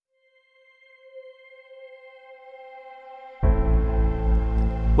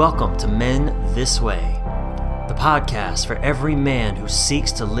Welcome to Men This Way, the podcast for every man who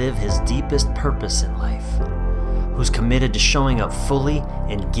seeks to live his deepest purpose in life, who's committed to showing up fully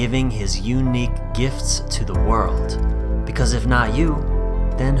and giving his unique gifts to the world. Because if not you,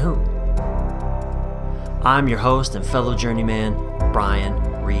 then who? I'm your host and fellow journeyman, Brian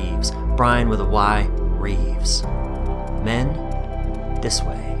Reeves. Brian with a Y, Reeves. Men This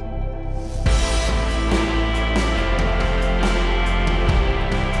Way.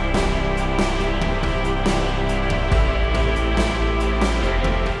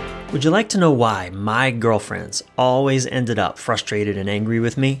 Would you like to know why my girlfriends always ended up frustrated and angry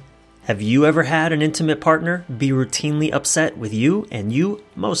with me? Have you ever had an intimate partner be routinely upset with you and you,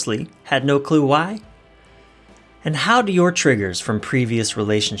 mostly, had no clue why? And how do your triggers from previous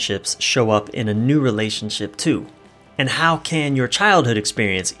relationships show up in a new relationship too? And how can your childhood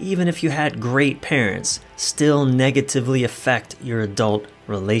experience, even if you had great parents, still negatively affect your adult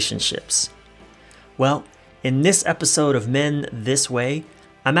relationships? Well, in this episode of Men This Way,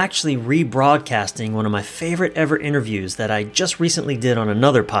 I'm actually rebroadcasting one of my favorite ever interviews that I just recently did on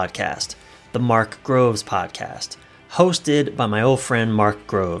another podcast, the Mark Groves podcast, hosted by my old friend Mark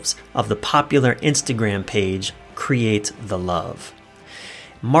Groves of the popular Instagram page Create the Love.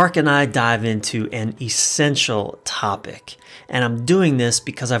 Mark and I dive into an essential topic, and I'm doing this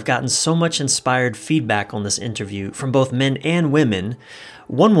because I've gotten so much inspired feedback on this interview from both men and women.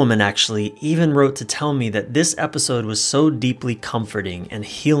 One woman actually even wrote to tell me that this episode was so deeply comforting and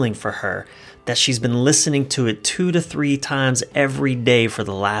healing for her that she's been listening to it 2 to 3 times every day for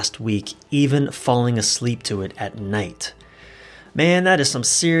the last week, even falling asleep to it at night. Man, that is some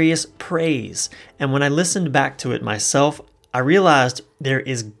serious praise. And when I listened back to it myself, I realized there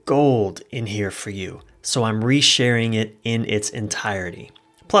is gold in here for you. So I'm resharing it in its entirety.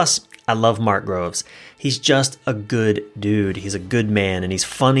 Plus, I love Mark Groves. He's just a good dude. He's a good man and he's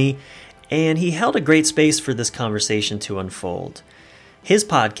funny, and he held a great space for this conversation to unfold. His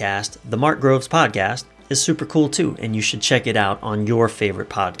podcast, the Mark Groves Podcast, is super cool too, and you should check it out on your favorite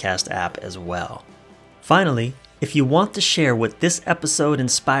podcast app as well. Finally, if you want to share what this episode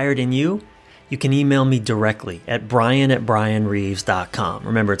inspired in you, you can email me directly at brian@brianreeves.com.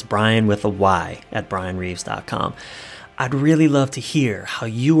 Remember, it's Brian with a Y at brianreeves.com. I'd really love to hear how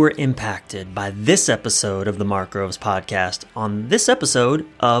you were impacted by this episode of the Mark Groves Podcast on this episode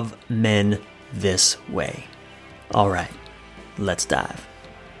of Men This Way. All right, let's dive.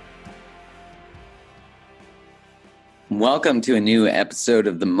 Welcome to a new episode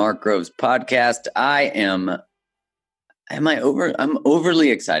of the Mark Groves Podcast. I'm overly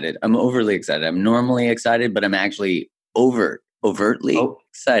excited. I'm normally excited, but I'm actually overtly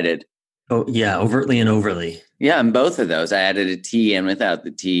excited. Oh, yeah, overtly and overly. Yeah, I'm both of those. I added a T and without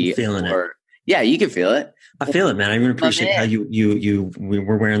the T. I'm feeling it. Yeah, you can feel it. I feel it, man. I even appreciate how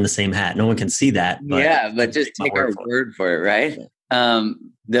we're wearing the same hat. No one can see that. But just take our word for it, right?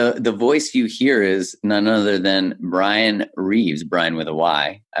 The voice you hear is none other than Brian Reeves, Brian with a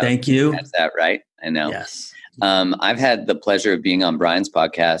Y. Thank you. That's that, right? I know. Yes. I've had the pleasure of being on Brian's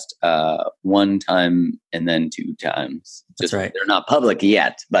podcast 1 time and then 2 times. That's right. They're not public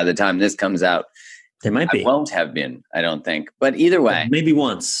yet. By the time this comes out, they might be. I won't have been, I don't think. But either way. Maybe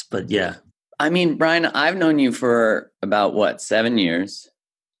once, but yeah. I mean, Brian, I've known you for about, 7 years?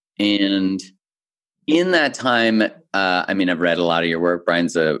 And in that time, I've read a lot of your work.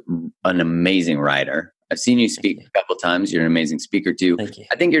 Brian's an amazing writer. I've seen you speak a couple of times. You're an amazing speaker too. Thank you.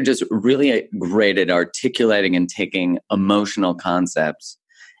 I think you're just really great at articulating and taking emotional concepts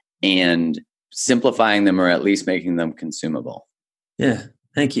and simplifying them, or at least making them consumable. Yeah.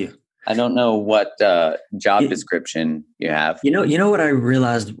 Thank you. I don't know what job description you have. You know what I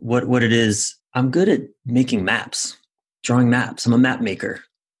realized what it is? I'm good at making maps, drawing maps. I'm a map maker.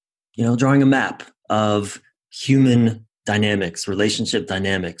 Drawing a map of human dynamics, relationship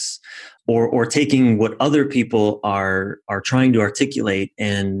dynamics, or taking what other people are trying to articulate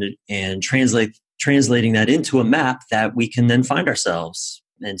and translating that into a map that we can then find ourselves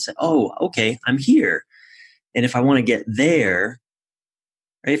and say, oh, okay, I'm here. And if I want to get there,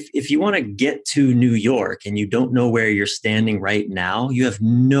 if you want to get to New York and you don't know where you're standing right now, you have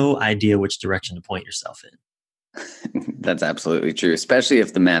no idea which direction to point yourself in. That's absolutely true, especially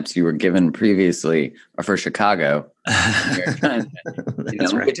if the maps you were given previously are for Chicago. Right.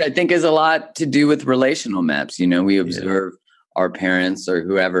 Which I think is a lot to do with relational maps. We observe our parents or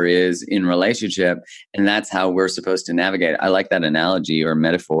whoever is in relationship, and that's how we're supposed to navigate. I like that analogy or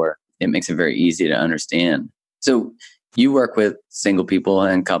metaphor. It makes it very easy to understand. So you work with single people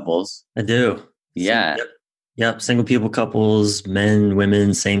and couples. I do. Yeah. Yep. Single people, couples, men,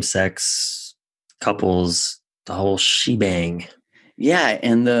 women, same sex couples, the whole shebang. Yeah,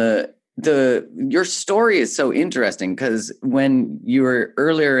 and your story is so interesting because when you were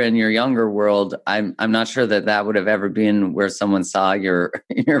earlier in your younger world, I'm not sure that would have ever been where someone saw your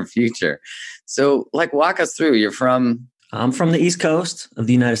your future. So, like, walk us through. I'm from the East Coast of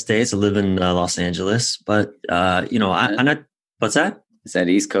the United States. I live in Los Angeles, but I'm not. What's that? Is that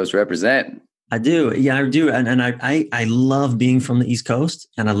East Coast represent? I do. Yeah, I do. And I love being from the East Coast,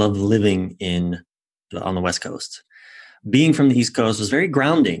 and I love living on the West Coast. Being from the East Coast was very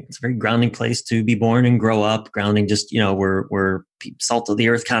grounding. It's a very grounding place to be born and grow up. Grounding, just, we're salt of the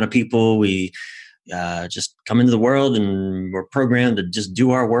earth kind of people. We just come into the world and we're programmed to just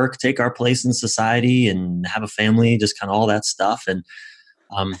do our work, take our place in society, and have a family, just kind of all that stuff. And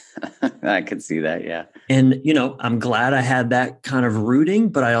I could see that. Yeah. And, I'm glad I had that kind of rooting,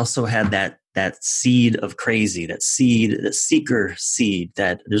 but I also had that seed of crazy, that seeker seed,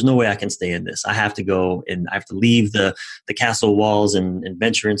 that there's no way I can stay in this. I have to go and I have to leave the castle walls and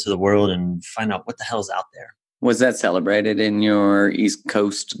venture into the world and find out what the hell's out there. Was that celebrated in your East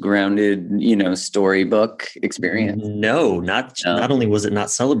Coast grounded, storybook experience? No, not only was it not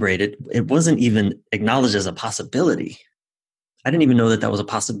celebrated, it wasn't even acknowledged as a possibility. I didn't even know that was a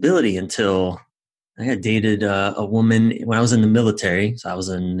possibility until I had dated a woman when I was in the military. So I was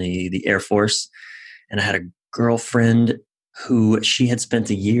in the Air Force, and I had a girlfriend who she had spent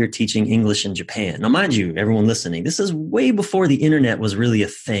a year teaching English in Japan. Now, mind you, everyone listening, this is way before the internet was really a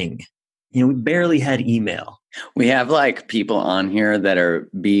thing. We barely had email. We have like people on here that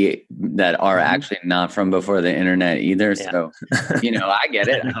are actually not from before the internet either. Yeah. So, I get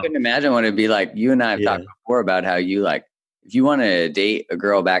it. I couldn't imagine what it'd be like. You and I have talked before about how you if you want to date a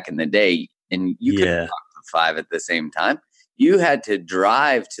girl back in the day and you could talk to 5 at the same time, you had to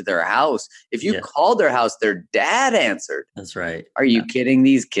drive to their house. If you called their house, their dad answered. That's right. Are you kidding?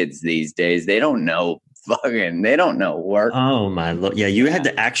 These kids these days, they don't know work. Oh my Lord. Yeah. You had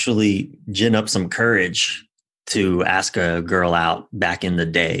to actually gin up some courage to ask a girl out back in the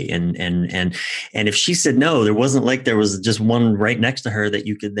day. And if she said no, there was just one right next to her that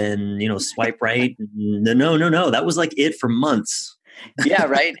you could then, swipe right. No. That was like it for months. Yeah.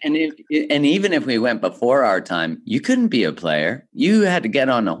 Right. And even if we went before our time, you couldn't be a player. You had to get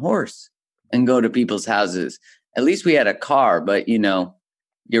on a horse and go to people's houses. At least we had a car, but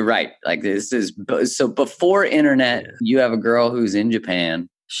you're right. Like this is so before internet, you have a girl who's in Japan.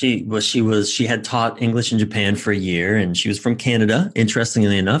 She had taught English in Japan for a year, and she was from Canada.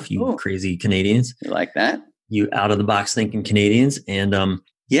 Interestingly enough, you crazy Canadians. You like that? You out of the box thinking Canadians. And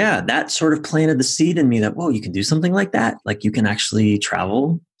that sort of planted the seed in me that, whoa, you can do something like that. Like you can actually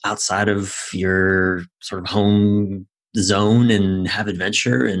travel outside of your sort of home zone and have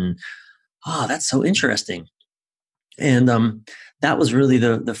adventure. And that's so interesting. And that was really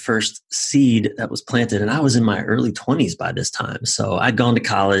the first seed that was planted. And I was in my early 20s by this time. So I'd gone to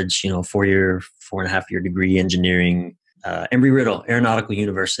college, 4.5 year degree engineering, Embry-Riddle Aeronautical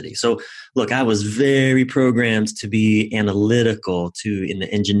University. So look, I was very programmed to be analytical, in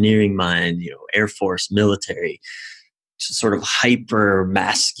the engineering mind, Air Force, military, sort of hyper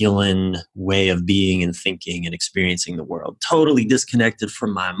masculine way of being and thinking and experiencing the world, totally disconnected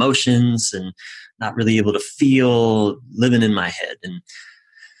from my emotions and not really able to feel, living in my head. And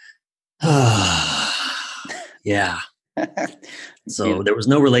so there was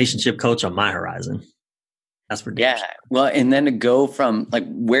no relationship coach on my horizon. That's for damn sure. Well, and then to go from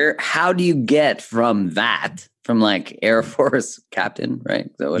how do you get from Air Force captain, right?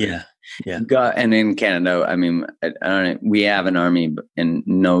 So and in Canada, I mean, I don't know, we have an army, and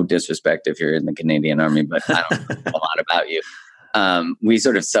no disrespect if you're in the Canadian Army, but I don't know a lot about you. We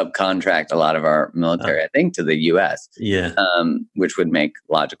sort of subcontract a lot of our military, I think, to the U.S. Which would make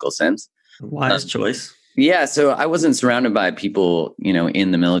logical sense. Wise choice. Yeah. So I wasn't surrounded by people,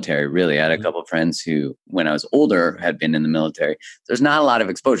 in the military, really. I had a couple of friends who, when I was older, had been in the military. There's not a lot of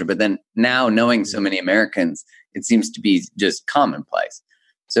exposure. But then now, knowing so many Americans, it seems to be just commonplace.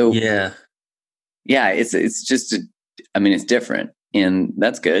 So it's just, it's different. And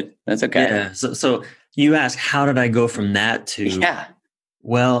that's good. That's okay. Yeah. So you ask, how did I go from that to?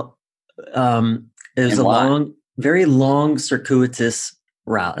 Well, it was very long, circuitous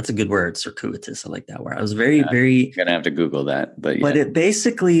route. That's a good word, circuitous. I like that word. I was very. I'm gonna have to Google that, but it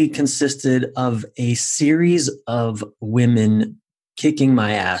basically consisted of a series of women kicking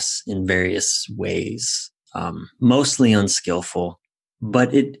my ass in various ways, mostly unskillful.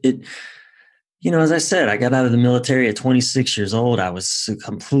 But it, as I said, I got out of the military at 26 years old. I was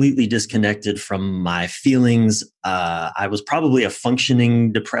completely disconnected from my feelings. I was probably a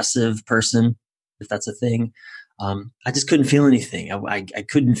functioning depressive person, if that's a thing. I just couldn't feel anything. I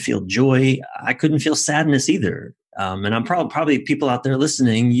couldn't feel joy. I couldn't feel sadness either. And I'm probably people out there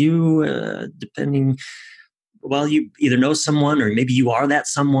listening, you, you either know someone or maybe you are that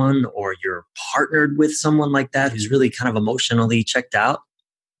someone, or you're partnered with someone like that who's really kind of emotionally checked out.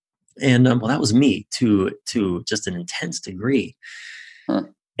 And that was me to just an intense degree. Huh.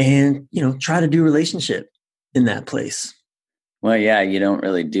 And, try to do relationship in that place. Well, yeah, you don't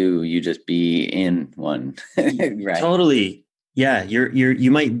really do, you just be in one. Right. Totally. Yeah.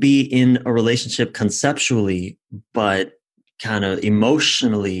 You might be in a relationship conceptually, but kind of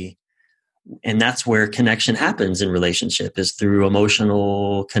emotionally. And that's where connection happens in relationship, is through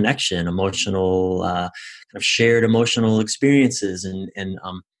emotional connection, emotional, kind of shared emotional experiences. And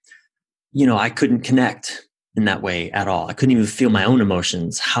I couldn't connect in that way at all. I couldn't even feel my own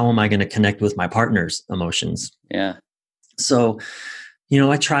emotions. How am I going to connect with my partner's emotions? Yeah. So,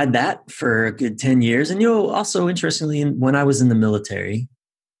 I tried that for a good 10 years. And, also interestingly, when I was in the military,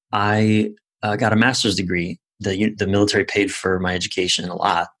 I got a master's degree. The military paid for my education a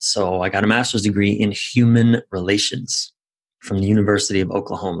lot. So I got a master's degree in human relations from the University of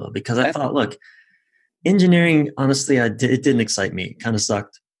Oklahoma, because I thought, look, engineering, honestly, it didn't excite me. It kind of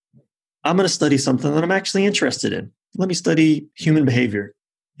sucked. I'm going to study something that I'm actually interested in. Let me study human behavior.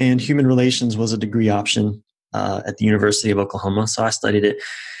 And human relations was a degree option at the University of Oklahoma. So I studied it.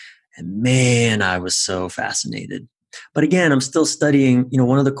 And man, I was so fascinated. But again, I'm still studying,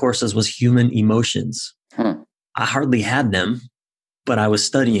 one of the courses was human emotions. I hardly had them, but I was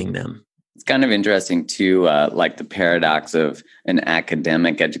studying them. It's kind of interesting too, like the paradox of an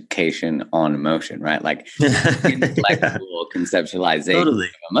academic education on emotion, right? Like intellectual conceptualization of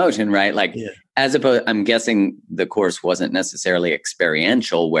emotion, right? Like as opposed, I'm guessing the course wasn't necessarily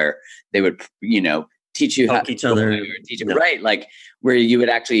experiential, where they would, teach you how to each other, right? Like where you would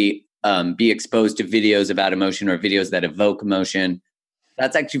actually be exposed to videos about emotion or videos that evoke emotion.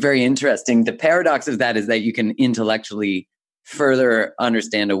 That's actually very interesting. The paradox of that is that you can intellectually further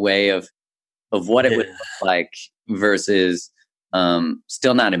understand a way of what it would look like versus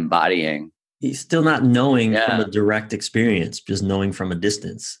still not embodying. He's still not knowing from a direct experience, just knowing from a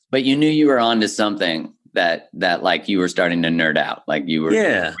distance. But you knew you were onto something that like you were starting to nerd out. Like you were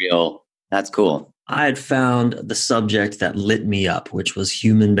real. That's cool. I had found the subject that lit me up, which was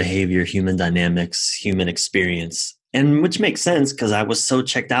human behavior, human dynamics, human experience. And which makes sense because I was so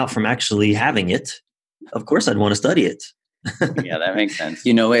checked out from actually having it. Of course, I'd want to study it. Yeah, that makes sense.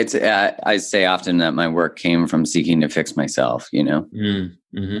 It's I say often that my work came from seeking to fix myself,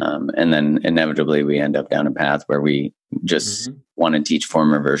 Mm-hmm. And then inevitably we end up down a path where we just want to teach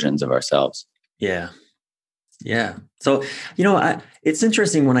former versions of ourselves. Yeah. Yeah. So, it's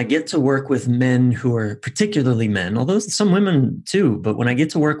interesting when I get to work with men who are particularly men, although some women too, but when I get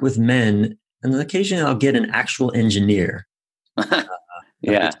to work with men, and occasionally I'll get an actual engineer to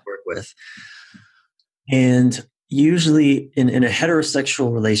work with. And usually in a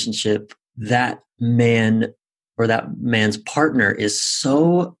heterosexual relationship, that man or that man's partner is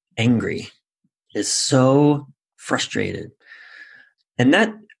so angry, is so frustrated. And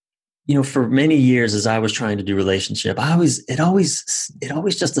that, for many years as I was trying to do relationship, it always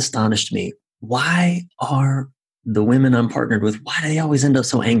just astonished me. Why are the women I'm partnered with, why do they always end up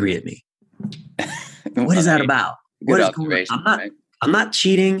so angry at me? What is that about? What is going on? I'm not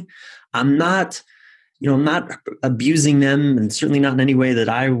cheating. I'm not abusing them, and certainly not in any way that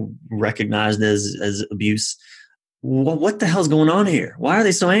I recognized as abuse. Well, what the hell's going on here? Why are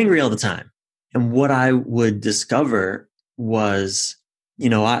they so angry all the time? And what I would discover was,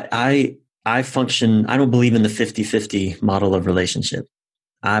 I function, I don't believe in the 50-50 model of relationship.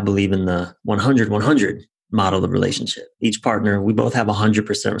 I believe in the 100-100 model of relationship. Each partner, we both have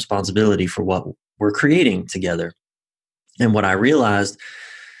 100% responsibility for what we're creating together. And what I realized,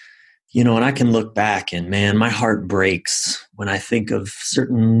 and I can look back and man, my heart breaks when I think of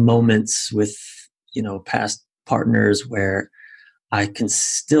certain moments with, past partners where I can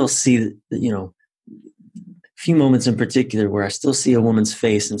still see, a few moments in particular where I still see a woman's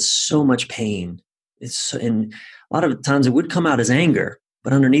face in so much pain. And a lot of times it would come out as anger,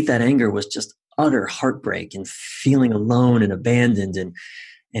 but underneath that anger was just utter heartbreak and feeling alone and abandoned,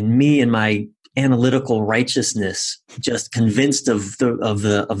 and me and my analytical righteousness just convinced of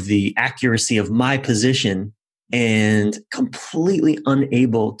the accuracy of my position and completely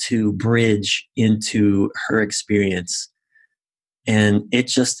unable to bridge into her experience. And it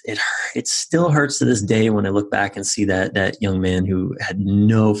still hurts to this day when I look back and see that young man who had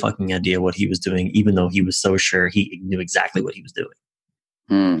no fucking idea what he was doing, even though he was so sure he knew exactly what he was doing.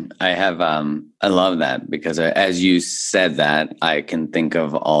 I love that because as you said that, I can think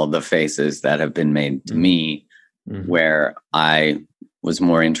of all the faces that have been made to me where I was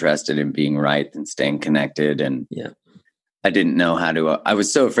more interested in being right than staying connected. And I didn't know how to, I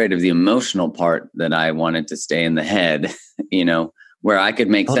was so afraid of the emotional part that I wanted to stay in the head, where I could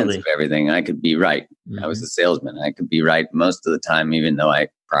make sense of everything. I could be right. I was a salesman. I could be right most of the time, even though I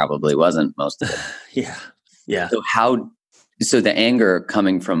probably wasn't most of it. Yeah. So the anger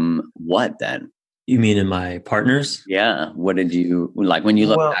coming from what then? You mean in my partners? Yeah. What did you like when you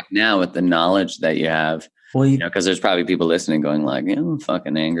look back now with the knowledge that you have? Well, because there's probably people listening going like, I'm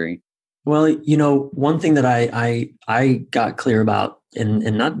fucking angry. Well, one thing that I got clear about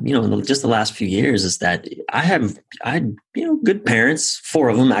and not, in just the last few years is that I had good parents, 4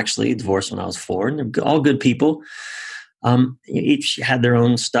 of them actually divorced when I was 4, and they're all good people. Each had their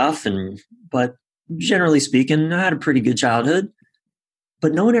own stuff, but generally speaking, I had a pretty good childhood,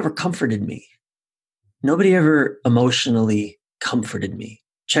 but no one ever comforted me. Nobody ever emotionally comforted me,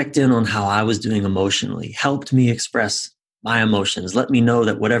 checked in on how I was doing emotionally, helped me express my emotions, let me know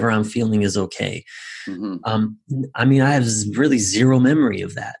that whatever I'm feeling is okay. I have really zero memory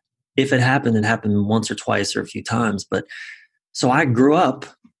of that. If it happened once or twice or a few times. But so I grew up,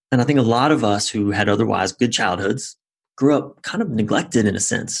 and I think a lot of us who had otherwise good childhoods grew up kind of neglected in a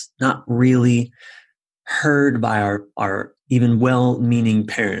sense, not really heard by our even well-meaning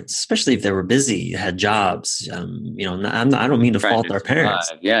parents, especially if they were busy, had jobs. I don't mean to fault our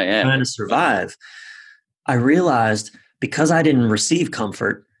parents. Trying to survive. I realized because I didn't receive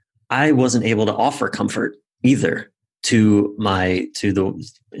comfort, I wasn't able to offer comfort either in my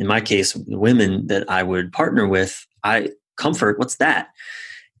case, the women that I would partner with. Comfort, what's that?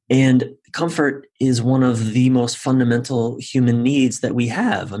 And comfort is one of the most fundamental human needs that we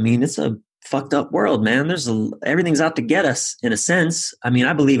have. I mean, it's a fucked up world, man. Everything's out to get us in a sense. I mean,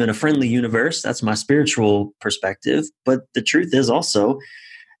 I believe in a friendly universe. That's my spiritual perspective. But the truth is also,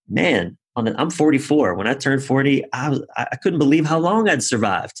 man, I'm 44. When I turned 40, I couldn't believe how long I'd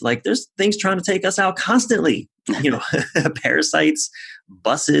survived. Like, there's things trying to take us out constantly. Parasites,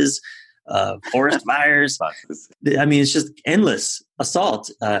 buses, forest fires. I mean, it's just endless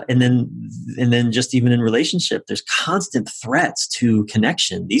assault. And then just even in relationship, there's constant threats to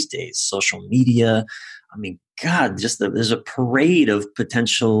connection these days. Social media. I mean, God, there's a parade of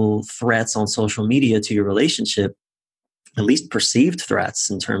potential threats on social media to your relationship, at least perceived threats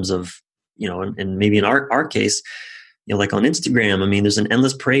in terms of, and maybe in our case, like on Instagram, I mean, there's an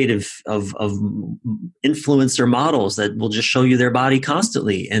endless parade of influencer models that will just show you their body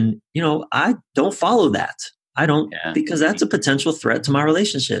constantly. And, I don't follow that. I don't, because that's a potential threat to my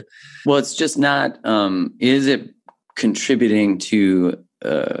relationship. Well, it's just not, is it contributing to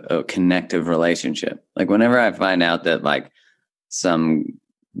a connective relationship? Like whenever I find out that like some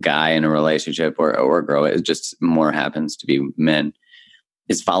guy in a relationship or a girl, it just more happens to be men,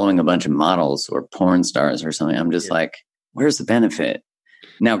 is following a bunch of models or porn stars or something, I'm just like, where's the benefit?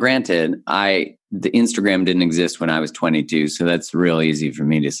 Now, granted, the Instagram didn't exist when I was 22, so that's real easy for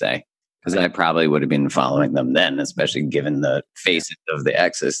me to say, because I probably would have been following them then, especially given the faces of the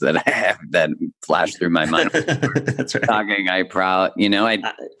exes that I have that flashed through my mind. That's right. Talking,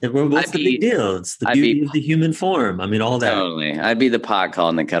 what's the big deal? It's the beauty of the human form. I mean, all that. Totally. I'd be the pot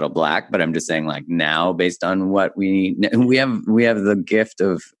calling the kettle black, but I'm just saying, like, now, based on what we have the gift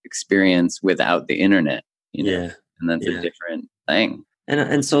of experience without the internet, and that's a different thing.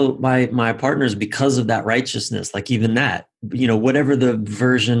 And so my partners, because of that righteousness, like even that, whatever the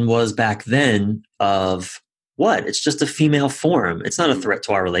version was back then of it's just a female form. It's not a threat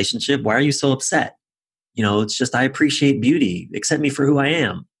to our relationship. Why are you so upset? It's just, I appreciate beauty. Accept me for who I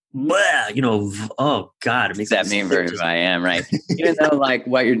am. Blah, oh God, it makes that mean for who I am, right? Even though like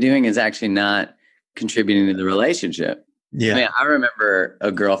what you're doing is actually not contributing to the relationship. Yeah. I mean, I remember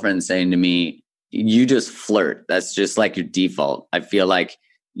a girlfriend saying to me, you just flirt. That's just like your default. I feel like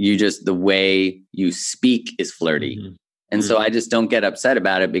the way you speak is flirty. Mm-hmm. And so I just don't get upset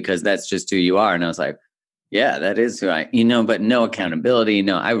about it because that's just who you are. And I was like, yeah, that is who but no accountability.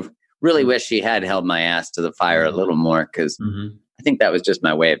 No, I really wish she had held my ass to the fire a little more because I think that was just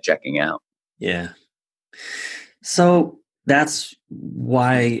my way of checking out. Yeah. So that's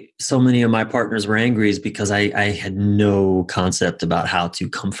why so many of my partners were angry, is because I had no concept about how to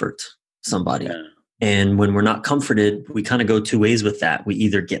comfort somebody. Yeah. And when we're not comforted, we kind of go two ways with that. We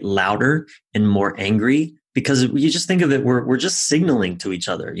either get louder and more angry, because you just think of it, we're just signaling to each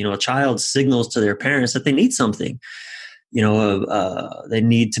other. A child signals to their parents that they need something. They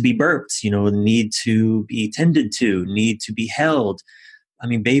need to be burped, need to be tended to, need to be held. I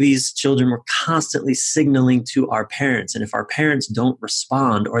mean, children were constantly signaling to our parents. And if our parents don't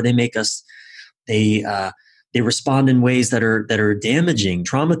respond, or they make us, they respond in ways that are damaging,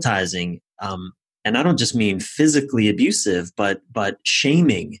 traumatizing. and I don't just mean physically abusive, but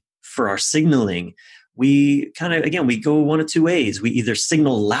shaming for our signaling. We kind of, again, we go one of two ways. We either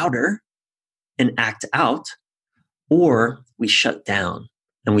signal louder and act out, or we shut down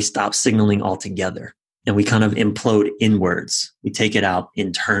and we stop signaling altogether, and we kind of implode inwards. We take it out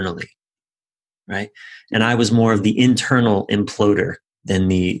internally, right? And I was more of the internal imploder than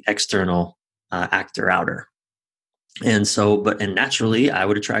the external actor-outer. And so, and naturally, I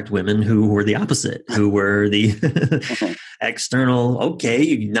would attract women who were the opposite, who were the external, okay,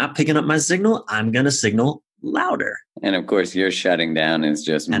 you're not picking up my signal, I'm going to signal louder. And of course, you're shutting down is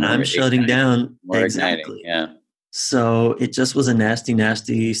just more. And I'm shutting down. More exactly. Igniting, yeah. So it just was a nasty,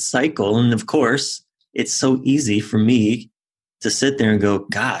 nasty cycle. And of course, it's so easy for me to sit there and go,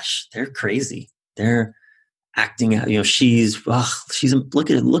 gosh, they're crazy. They're acting out, she's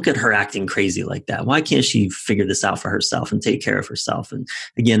look at her acting crazy like that. Why can't she figure this out for herself and take care of herself? And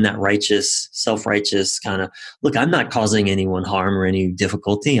again, that self-righteous kind of, look, I'm not causing anyone harm or any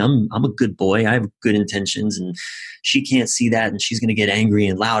difficulty. I'm a good boy. I have good intentions, and she can't see that, and she's going to get angry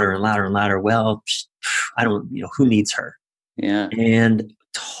and louder and louder and louder. Well, I don't, who needs her? Yeah. And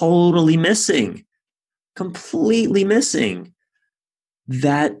completely missing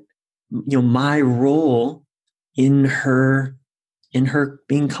that, my role in her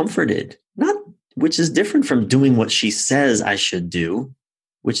being comforted, which is different from doing what she says I should do,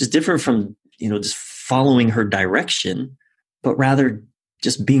 which is different from, just following her direction, but rather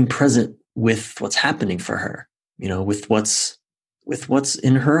just being present with what's happening for her, with what's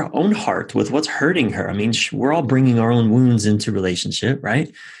in her own heart, with what's hurting her. I mean, we're all bringing our own wounds into relationship, right?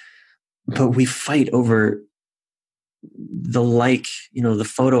 But we fight over the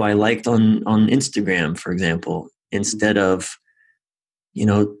photo I liked on Instagram, for example, instead of,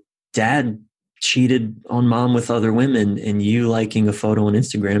 dad cheated on mom with other women, and you liking a photo on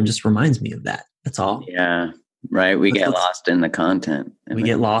Instagram just reminds me of that. That's all. Yeah. Right. We get lost in the content. We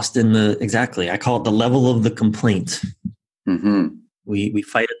get lost in exactly. I call it the level of the complaint. Mm-hmm. We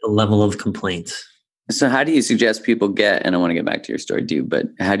fight at the level of complaint. So how do you suggest people get, and I want to get back to your story too, but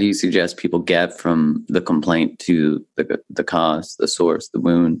how do you suggest people get from the complaint to the cause, the source, the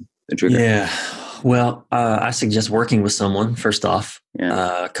wound, the trigger? Yeah. Well, I suggest working with someone, first off,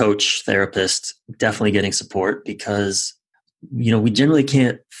 coach, therapist, definitely getting support, because, we generally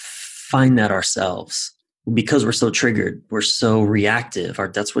can't find that ourselves because we're so triggered. We're so reactive.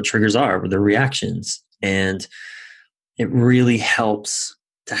 That's what triggers are, the reactions. And it really helps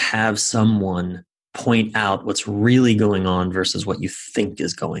to have someone point out what's really going on versus what you think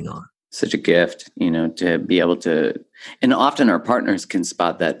is going on. Such a gift, to be able to, and often our partners can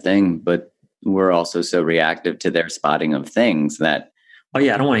spot that thing, but we're also so reactive to their spotting of things that, oh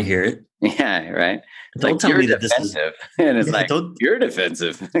yeah, I don't want to hear it. Yeah, right. It's don't like, tell me that defensive. And it's you're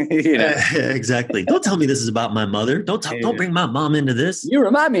defensive. Exactly. Don't tell me this is about my mother. Don't bring my mom into this. You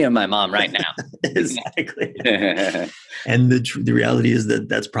remind me of my mom right now. Exactly. And the reality is that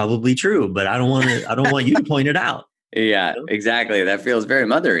that's probably true, but I don't want you to point it out. Yeah, exactly. That feels very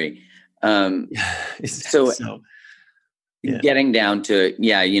mothery. So getting down to,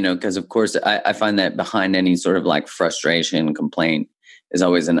 because of course I find that behind any sort of like frustration, complaint is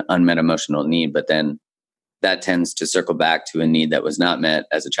always an unmet emotional need, but then that tends to circle back to a need that was not met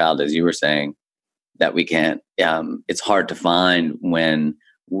as a child, as you were saying, that we can't, it's hard to find when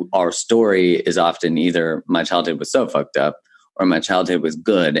our story is often either my childhood was so fucked up or my childhood was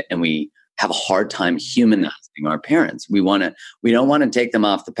good, and we have a hard time humanizing our parents. We don't want to take them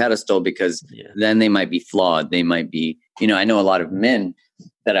off the pedestal because then they might be flawed. They might be, I know a lot of men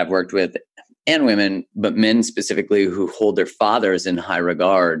that I've worked with and women, but men specifically who hold their fathers in high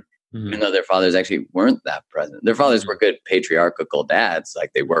regard, even though their fathers actually weren't that present. Their fathers were good patriarchal dads.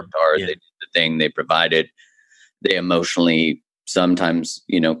 Like they worked hard, they did the thing, they provided, they emotionally sometimes,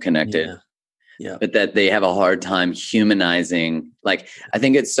 connected. Yeah. But that they have a hard time humanizing. Like, I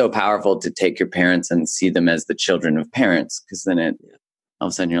think it's so powerful to take your parents and see them as the children of parents, because then all of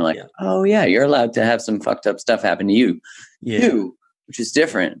a sudden you're like, oh yeah, you're allowed to have some fucked up stuff happen to you too, which is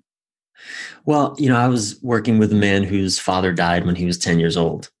different. Well, I was working with a man whose father died when he was 10 years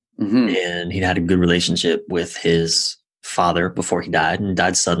old. Mm-hmm. And he'd had a good relationship with his father before he died, and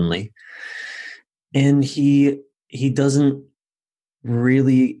died suddenly. And he doesn't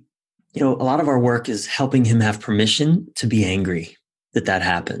really, a lot of our work is helping him have permission to be angry that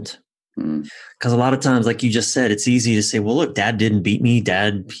happened. Because a lot of times, like you just said, it's easy to say, well, look, dad didn't beat me.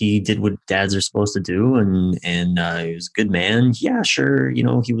 He did what dads are supposed to do. And he was a good man. Yeah, sure.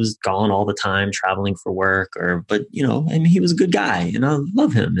 He was gone all the time, traveling for work, but he was a good guy and I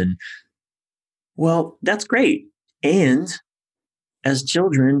love him. And well, that's great. And as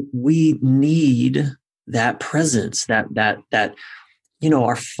children, we need that presence, that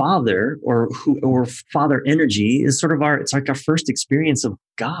our father or father energy is sort of it's like our first experience of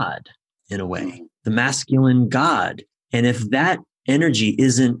God in a way, the masculine God. And if that energy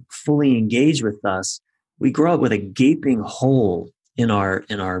isn't fully engaged with us, we grow up with a gaping hole in our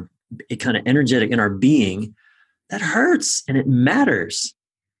kind of energetic, in our being, that hurts, and it matters.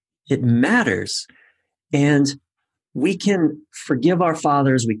 It matters. And we can forgive our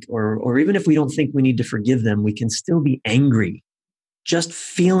fathers, or even if we don't think we need to forgive them, we can still be angry. Just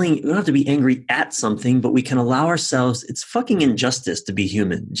feeling, we don't have to be angry at something, but we can allow ourselves, it's fucking injustice to be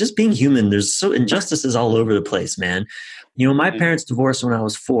human. Just being human, injustices all over the place, man. My parents divorced when I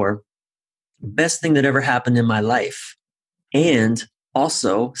was 4. Best thing that ever happened in my life. And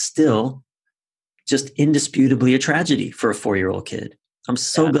also still just indisputably a tragedy for a 4-year-old kid. I'm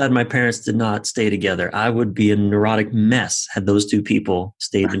so glad my parents did not stay together. I would be a neurotic mess had those two people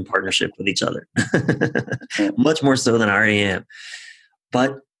stayed in partnership with each other. Much more so than I already am.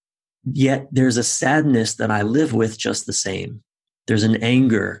 But yet there's a sadness that I live with just the same. There's an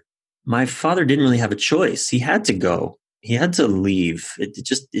anger. My father didn't really have a choice. He had to go. He had to leave. It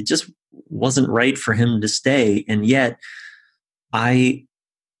just wasn't right for him to stay. And yet I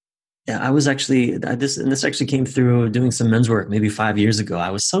was actually, this actually came through doing some men's work maybe 5 years ago. I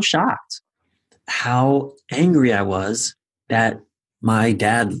was so shocked how angry I was that my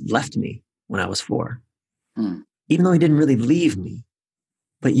dad left me when I was 4, even though he didn't really leave me.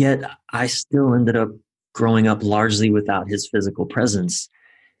 But yet I still ended up growing up largely without his physical presence.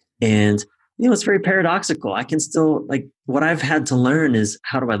 And, it's very paradoxical. I can still, what I've had to learn is,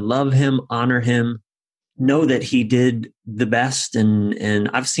 how do I love him, honor him, know that he did the best, and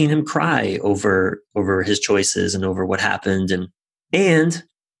I've seen him cry over his choices and over what happened, and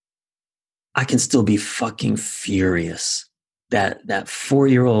I can still be fucking furious that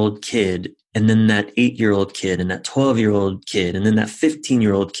 4-year-old kid, and then that 8-year-old kid, and that 12-year-old kid, and then that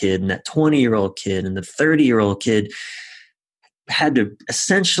 15-year-old kid, and that 20-year-old kid, and the 30-year-old kid had to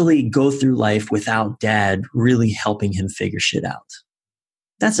essentially go through life without dad really helping him figure shit out.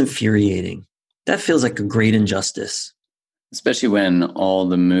 That's infuriating. That feels like a great injustice. Especially when all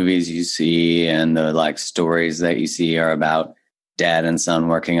the movies you see and the stories that you see are about dad and son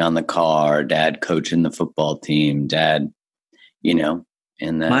working on the car, dad coaching the football team, dad,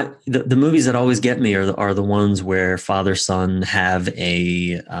 and that. The movies that always get me are the ones where father son have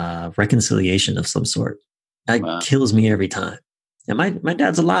a reconciliation of some sort. That kills me every time. And my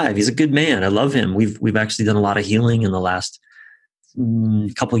dad's alive. He's a good man. I love him. We've actually done a lot of healing in the last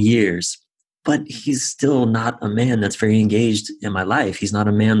couple years. But he's still not a man that's very engaged in my life. He's not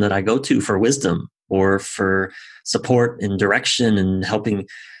a man that I go to for wisdom or for support and direction and helping.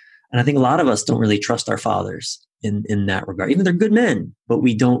 And I think a lot of us don't really trust our fathers in that regard. Even they're good men, but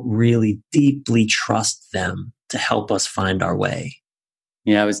we don't really deeply trust them to help us find our way.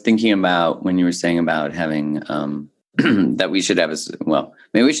 Yeah, I was thinking about when you were saying about having that we should have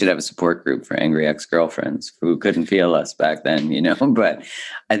maybe we should have a support group for angry ex-girlfriends who couldn't feel us back then, But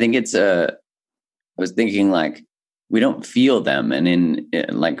I think I was thinking we don't feel them, and in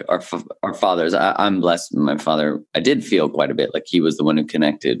our fathers, I'm blessed. My father, I did feel quite a bit. He was the one who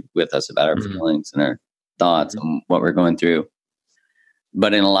connected with us about our feelings and our thoughts and what we're going through.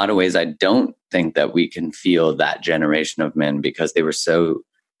 But in a lot of ways, I don't think that we can feel that generation of men because they were so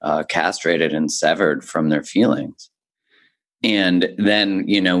castrated and severed from their feelings. And then,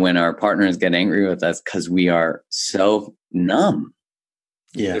 when our partners get angry with us because we are so numb.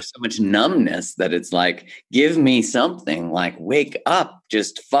 Yeah. There's so much numbness that it's give me something, wake up,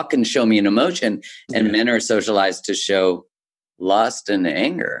 just fucking show me an emotion. And men are socialized to show lust and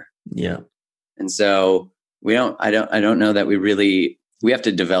anger. Yeah. And so I don't know that we have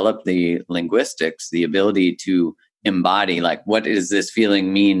to develop the linguistics, the ability to embody, what does this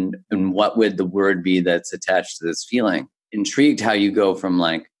feeling mean? And what would the word be that's attached to this feeling? Intrigued how you go from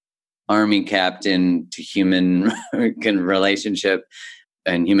army captain to human relationship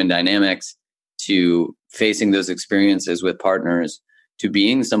and human dynamics to facing those experiences with partners to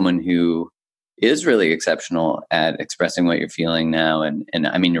being someone who is really exceptional at expressing what you're feeling now. And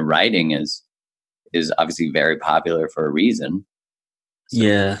I mean, your writing is obviously very popular for a reason.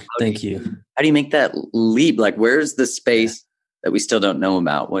 So thank you. How do you make that leap? Where's the space that we still don't know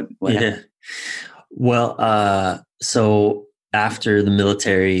about? What happened? Well, so after the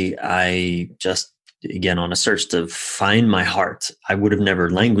military, I just, again, on a search to find my heart. I would have never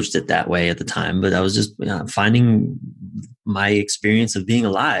languaged it that way at the time, but I was just finding my experience of being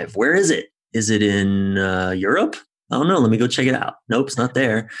alive. Where is it? Is it in Europe? Oh no, let me go check it out. Nope, it's not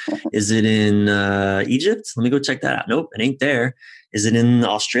there. Is it in Egypt? Let me go check that out. Nope, it ain't there. Is it in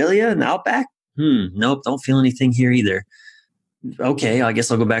Australia, in the outback? Nope, don't feel anything here either. Okay, I guess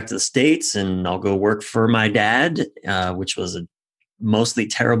I'll go back to the States and I'll go work for my dad, which was a mostly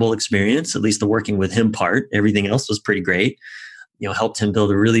terrible experience, at least the working with him part. Everything else was pretty great. Helped him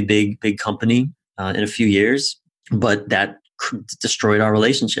build a really big company in a few years, but that destroyed our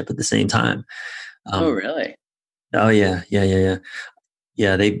relationship at the same time. Oh, really? Oh, yeah.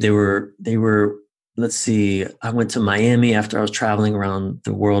 Yeah, they were, let's see, I went to Miami after I was traveling around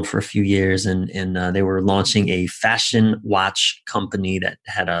the world for a few years, and they were launching a fashion watch company that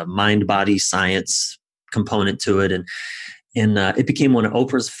had a mind body science component to it. And it became one of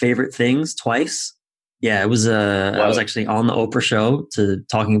Oprah's favorite things twice. Yeah, it was, I was actually on the Oprah show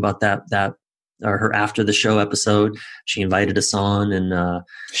talking about that or her after the show episode. She invited us on, and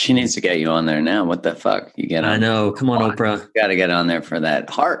she needs to get you on there now. What the fuck? You get on. I know. Come on, Oprah. You got to get on there for that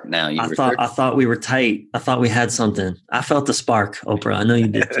heart now. I thought we were tight. I thought we had something. I felt the spark, Oprah. I know you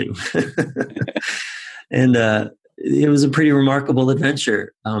did too. And it was a pretty remarkable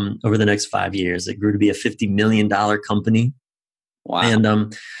adventure over the next 5 years. It grew to be a $50 million company. Wow.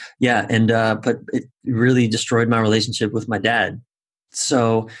 And but it really destroyed my relationship with my dad.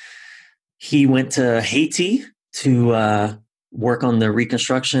 So he went to Haiti to work on the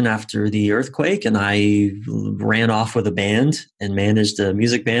reconstruction after the earthquake, and I ran off with a band and managed a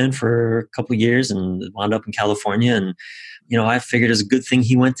music band for a couple of years and wound up in California. And I figured it was a good thing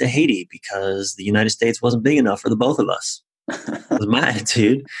he went to Haiti because the United States wasn't big enough for the both of us. That was my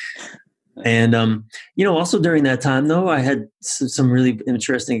attitude. And also during that time, though, I had some really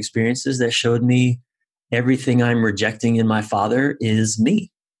interesting experiences that showed me everything I'm rejecting in my father is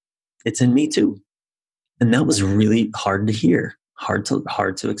me. It's in me too. And that was really hard to hear, hard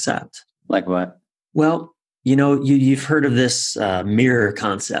to accept. Like what? Well, you've heard of this mirror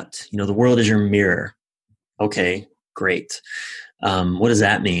concept. The world is your mirror. Okay, great. What does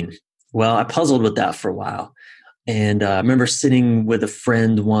that mean? Well, I puzzled with that for a while. And I remember sitting with a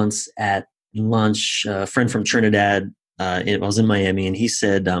friend once at lunch, a friend from Trinidad. I was in Miami, and he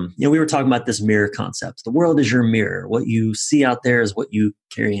said, we were talking about this mirror concept. The world is your mirror. What you see out there is what you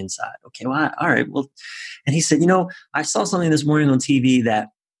carry inside. Okay, well, all right. Well, and he said, I saw something this morning on TV that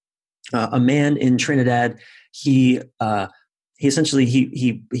a man in Trinidad, he essentially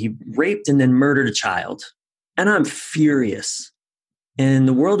he raped and then murdered a child. And I'm furious. And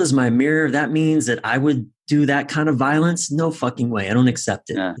the world is my mirror. That means that I would do that kind of violence? No fucking way. I don't accept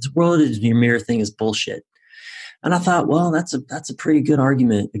it. Yeah. This world is your mirror thing is bullshit. And I thought, well, that's a pretty good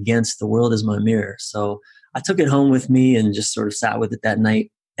argument against the world is my mirror. So I took it home with me and just sort of sat with it that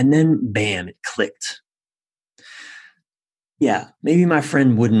night. And then, bam, it clicked. Yeah, maybe my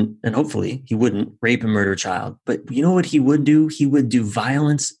friend wouldn't, and hopefully he wouldn't rape and murder a child. But you know what he would do? He would do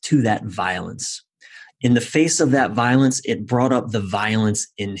violence to that violence. In the face of that violence, it brought up the violence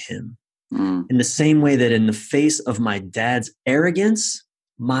in him. In the same way that in the face of my dad's arrogance,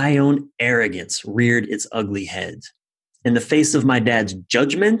 my own arrogance reared its ugly head. In the face of my dad's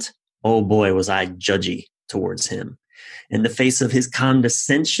judgment, oh boy, was I judgy towards him. In the face of his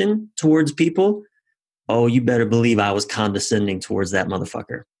condescension towards people, oh, you better believe I was condescending towards that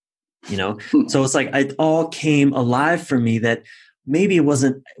motherfucker. So it's like it all came alive for me that maybe it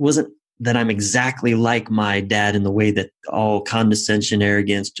wasn't that I'm exactly like my dad in the way that all condescension,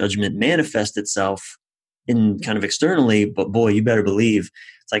 arrogance, judgment manifests itself in kind of externally, but boy, you better believe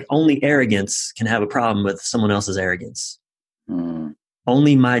it's like only arrogance can have a problem with someone else's arrogance.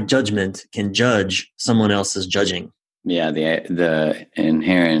 Only my judgment can judge someone else's judging. Yeah, the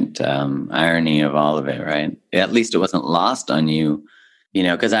inherent irony of all of it, right? At least it wasn't lost on you,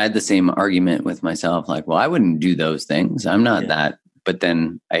 because I had the same argument with myself, like, well, I wouldn't do those things. I'm not that. But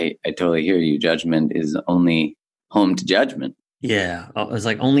then I totally hear you. Judgment is only home to judgment. Yeah. It's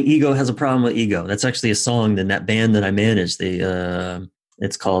like only ego has a problem with ego. That's actually a song in that band that I managed.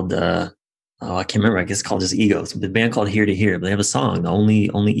 It's called, I can't remember. I guess it's called just Ego. It's a band called Here to Hear, but they have a song. The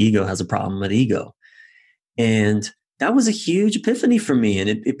only ego has a problem with ego. And that was a huge epiphany for me. And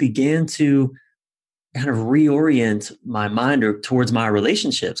it began to kind of reorient my mind towards my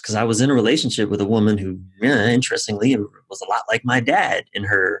relationships, because I was in a relationship with a woman who, interestingly, was a lot like my dad in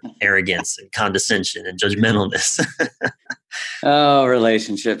her arrogance and condescension and judgmentalness. Oh,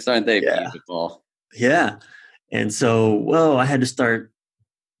 relationships, aren't they beautiful? Yeah. And so, I had to start,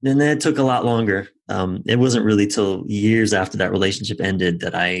 and that took a lot longer. It wasn't really till years after that relationship ended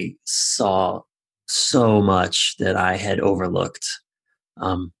that I saw so much that I had overlooked.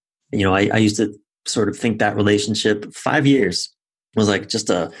 I used to sort of think that relationship 5 years was like just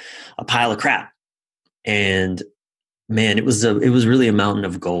a pile of crap. And man, it was really a mountain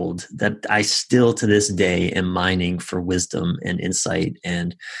of gold that I still to this day am mining for wisdom and insight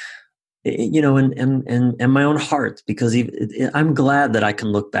and, and my own heart, because I'm glad that I can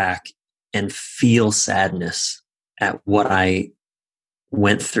look back and feel sadness at what I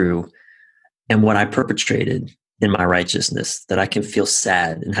went through and what I perpetrated in my righteousness, that I can feel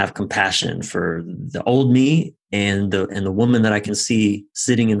sad and have compassion for the old me and the woman that I can see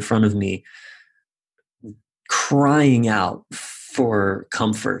sitting in front of me crying out for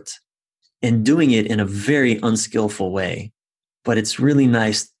comfort and doing it in a very unskillful way. But it's really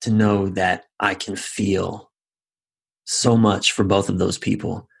nice to know that I can feel so much for both of those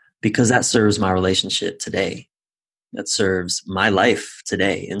people, because that serves my relationship today. That serves my life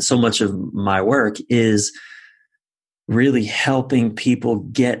today. And so much of my work is really helping people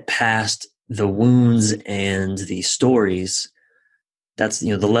get past the wounds and the stories. That's,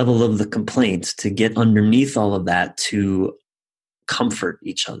 the level of the complaint, to get underneath all of that, to comfort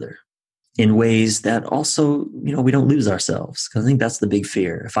each other in ways that also, we don't lose ourselves. Because I think that's the big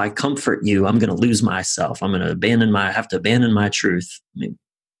fear. If I comfort you, I'm going to lose myself. I'm going to have to abandon my truth. I mean,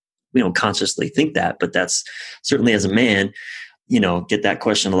 we don't consciously think that, but that's certainly, as a man, get that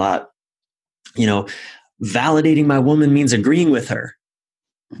question a lot. Validating my woman means agreeing with her.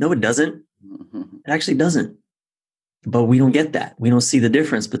 No, it doesn't. It actually doesn't. But we don't get that. We don't see the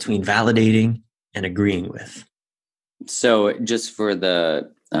difference between validating and agreeing with. So just for the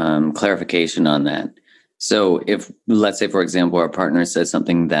clarification on that. So if, let's say, for example, our partner says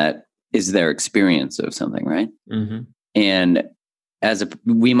something that is their experience of something, right? Mm-hmm. And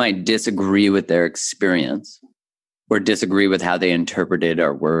we might disagree with their experience or disagree with how they interpreted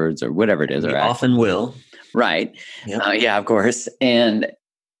our words or whatever it is. We often will. Right. Yep. Yeah, of course. And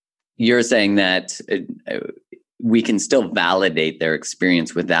you're saying that we can still validate their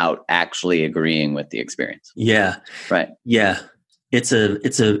experience without actually agreeing with the experience. Yeah. Right. Yeah. It's a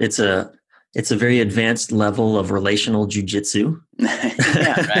very advanced level of relational jujitsu.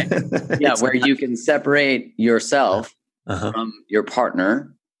 Yeah. Right. Yeah. Where you can separate yourself from your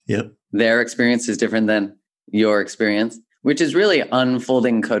partner. Yep. Their experience is different than your experience, which is really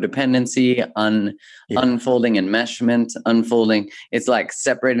unfolding codependency, unfolding enmeshment, unfolding. It's like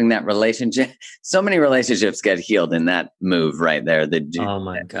separating that relationship. So many relationships get healed in that move right there. Oh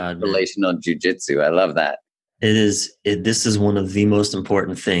my God, relational jujitsu. I love that. This is one of the most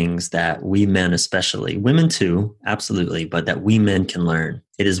important things that we men, especially women too, absolutely, but that we men can learn.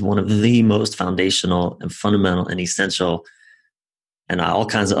 It is one of the most foundational and fundamental and essential, and all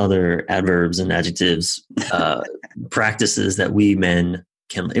kinds of other adverbs and adjectives, practices that we men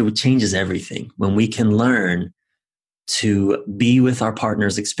can. It changes everything when we can learn to be with our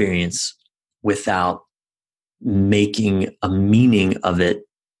partner's experience without making a meaning of it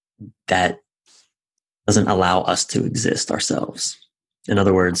that doesn't allow us to exist ourselves. In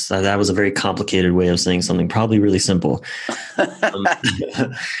other words, that was a very complicated way of saying something, probably really simple.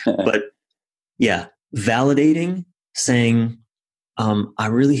 But yeah, validating, saying, I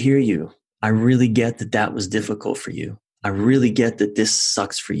really hear you. I really get that was difficult for you. I really get that this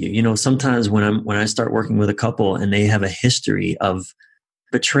sucks for you. Sometimes when I start working with a couple and they have a history of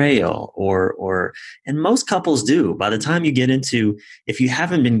betrayal and most couples do, by the time you get into, if you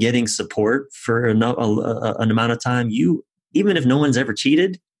haven't been getting support for an amount of time, even if no one's ever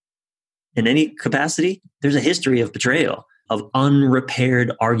cheated in any capacity, there's a history of betrayal, of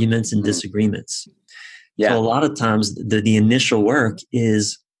unrepaired arguments and disagreements. Yeah. So a lot of times the initial work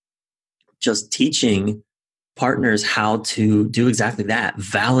is just teaching partners how to do exactly that,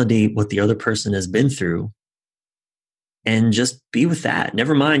 validate what the other person has been through, and just be with that.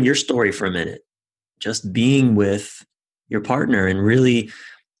 Never mind your story for a minute. Just being with your partner and really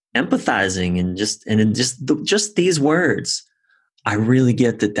empathizing and just these words. I really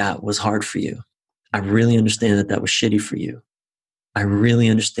get that was hard for you. I really understand that was shitty for you. I really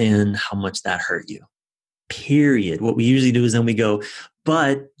understand how much that hurt you. Period. What we usually do is then we go,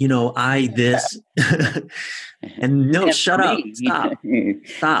 but this and no, shut up.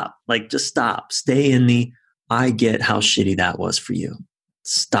 Stop. Like, just stop. Stay in the, I get how shitty that was for you.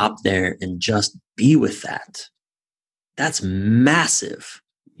 Stop there and just be with that. That's massive.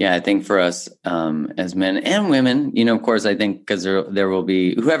 Yeah, I think for us as men and women, of course, I think because there will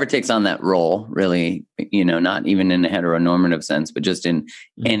be whoever takes on that role, really, not even in a heteronormative sense, but just in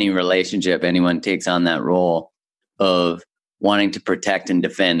any relationship, anyone takes on that role of wanting to protect and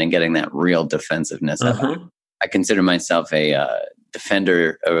defend and getting that real defensiveness. I consider myself a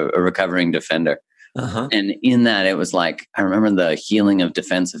defender, a recovering defender. And in that, it was like, I remember the healing of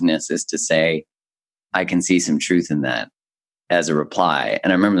defensiveness is to say, I can see some truth in that as a reply.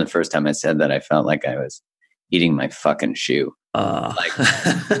 And I remember the first time I said that, I felt like I was eating my fucking shoe. Like,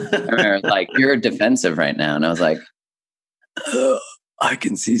 like, you're defensive right now. And I was like, I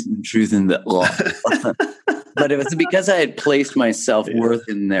can see some truth in that. But it was because I had placed my self-worth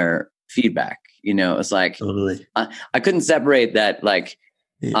in their feedback. You know, it was like, totally. I couldn't separate that. Like,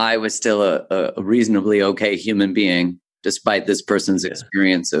 I was still a reasonably okay human being, despite this person's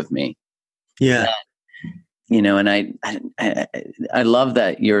experience of me. Yeah. You know, and I love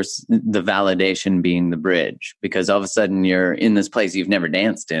that the validation being the bridge, because all of a sudden you're in this place you've never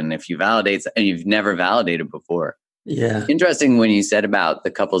danced in. If you validate and you've never validated before. Yeah. Interesting when you said about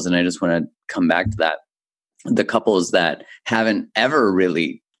the couples, and I just want to come back to that. The couples that haven't ever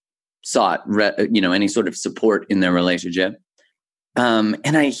really sought, any sort of support in their relationship. And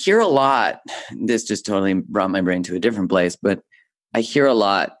I hear a lot, this just totally brought my brain to a different place, but I hear a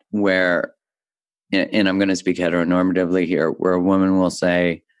lot where, and I'm going to speak heteronormatively here, where a woman will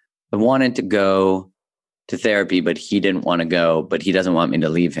say, I wanted to go to therapy, but he didn't want to go, but he doesn't want me to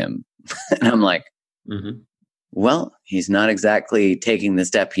leave him. And I'm like, well, he's not exactly taking the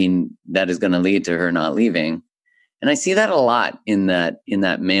step that is going to lead to her not leaving. And I see that a lot in that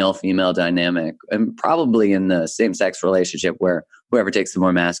male-female dynamic, and probably in the same-sex relationship where whoever takes the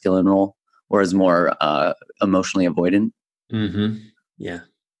more masculine role or is more emotionally avoidant. Yeah.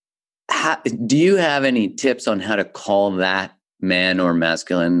 Do you have any tips on how to call that man or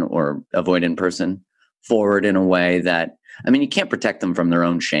masculine or avoidant person forward in a way that, I mean, you can't protect them from their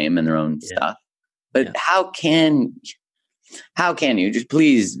own shame and their own stuff, but how can you just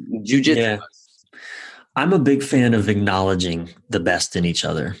please jujitsu? Yeah. I'm a big fan of acknowledging the best in each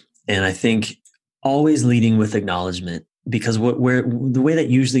other. And I think always leading with acknowledgement, because the way that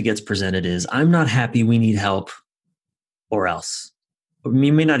usually gets presented is, I'm not happy, we need help, or else.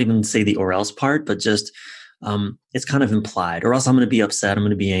 You may not even say the or else part, but just it's kind of implied, or else I'm going to be upset, I'm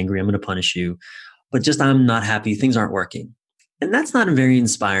going to be angry, I'm going to punish you. But just, I'm not happy, things aren't working. And that's not very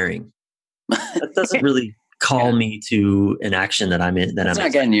inspiring. That doesn't really call me to an action that I'm in. That's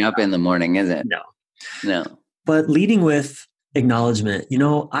not getting you up in the morning, is it? No. But leading with acknowledgement,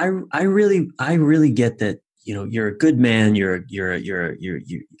 I really get that, you're a good man.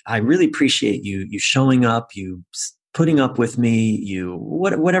 I really appreciate you showing up, you putting up with me,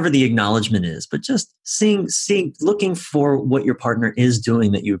 whatever the acknowledgement is, but just looking for what your partner is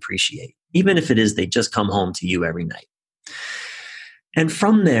doing that you appreciate, even if it is they just come home to you every night. And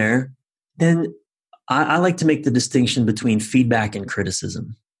from there, then I like to make the distinction between feedback and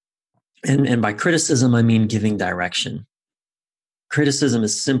criticism. And by criticism, I mean giving direction. Criticism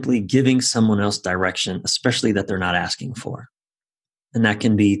is simply giving someone else direction, especially that they're not asking for. And that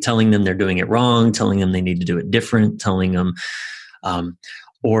can be telling them they're doing it wrong, telling them they need to do it different, telling them,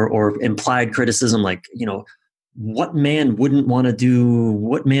 or implied criticism, like, what man wouldn't want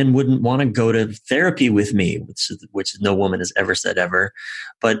to go to therapy with me, which no woman has ever said ever.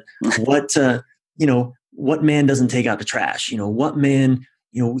 But what man doesn't take out the trash? What man,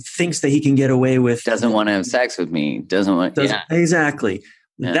 thinks that he can get away with, doesn't want to have sex with me, exactly.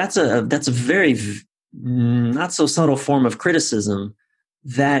 Yeah. That's a very not so subtle form of criticism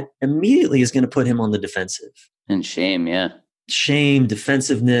that immediately is going to put him on the defensive. And shame, shame,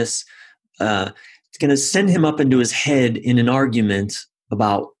 defensiveness. It's going to send him up into his head in an argument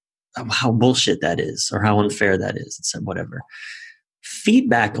about how bullshit that is, or how unfair that is, and whatever.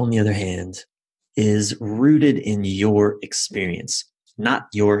 Feedback, on the other hand, is rooted in your experience. Not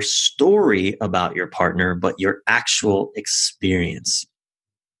your story about your partner, but your actual experience.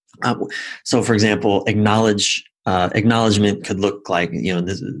 So, for example, acknowledgement could look like,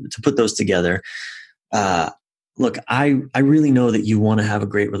 to put those together. Look, I really know that you want to have a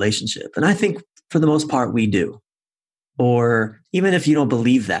great relationship. And I think for the most part, we do. Or even if you don't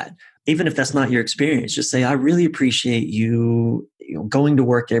believe that, even if that's not your experience, just say, I really appreciate you going to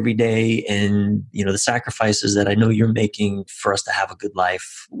work every day, and the sacrifices that I know you're making for us to have a good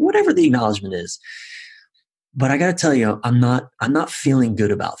life, whatever the acknowledgement is. But I got to tell you, I'm not feeling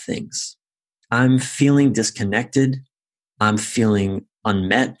good about things. I'm feeling disconnected. I'm feeling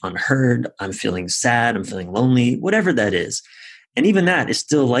unmet, unheard. I'm feeling sad. I'm feeling lonely, whatever that is. And even that is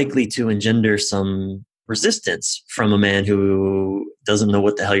still likely to engender some resistance from a man who doesn't know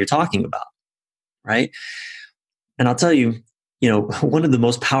what the hell you're talking about. Right. And I'll tell you, one of the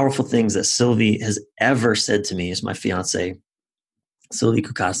most powerful things that Sylvie has ever said to me, is my fiance, Sylvie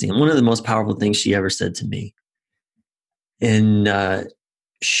Kukasi. And one of the most powerful things she ever said to me, and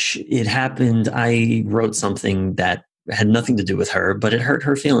it happened, I wrote something that had nothing to do with her, but it hurt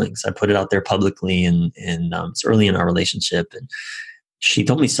her feelings. I put it out there publicly, and it's early in our relationship, and she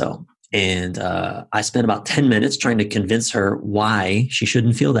told me so. And I spent about 10 minutes trying to convince her why she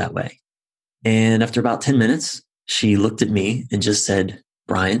shouldn't feel that way. And after about 10 minutes, she looked at me and just said,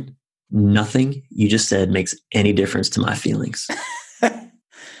 Brian, nothing you just said makes any difference to my feelings.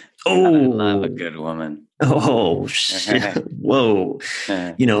 Oh, I love a good woman. Oh, shit. Whoa.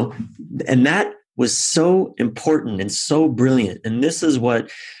 And that was so important and so brilliant. And this is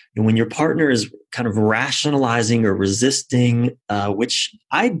what, when your partner is kind of rationalizing or resisting, which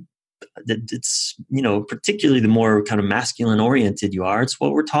it's, particularly the more kind of masculine oriented you are, it's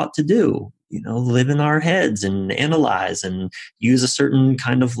what we're taught to do, live in our heads and analyze and use a certain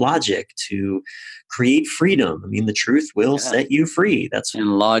kind of logic to create freedom. I mean, the truth will set you free.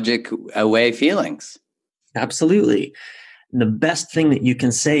 And logic away feelings. Absolutely. And the best thing that you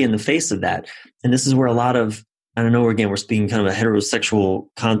can say in the face of that, and this is where a lot of, I don't know, again, we're speaking kind of a heterosexual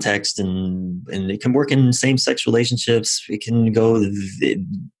context, and it can work in same-sex relationships. It can go the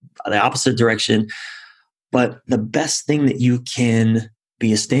opposite direction. But the best thing that you can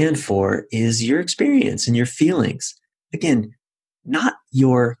be a stand for is your experience and your feelings. Again, not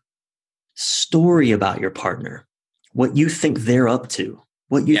your story about your partner, what you think they're up to,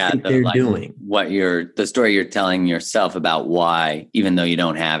 what you think they're doing. The story you're telling yourself about why, even though you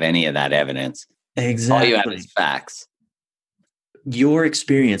don't have any of that evidence. Exactly. All you have is facts. Your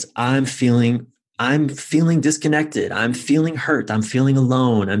experience. I'm feeling disconnected. I'm feeling hurt. I'm feeling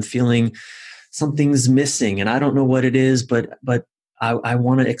alone. I'm feeling something's missing, and I don't know what it is, but I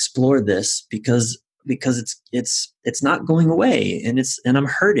want to explore this because it's not going away, and I'm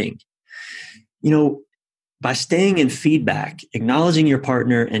hurting. By staying in feedback, acknowledging your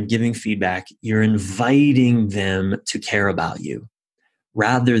partner and giving feedback, you're inviting them to care about you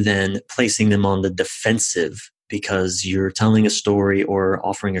rather than placing them on the defensive because you're telling a story or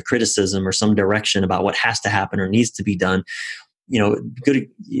offering a criticism or some direction about what has to happen or needs to be done,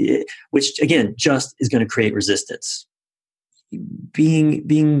 which again, just is going to create resistance. Being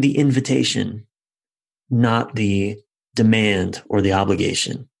the invitation, not the demand or the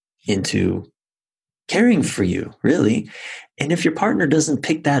obligation into caring for you, really. And if your partner doesn't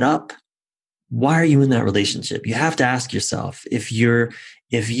pick that up, why are you in that relationship? You have to ask yourself, if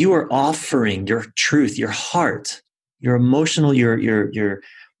you are offering your truth, your heart, your emotional, your,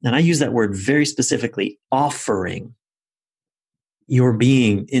 and I use that word very specifically, offering your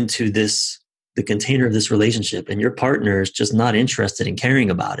being into the container of this relationship, and your partner is just not interested in caring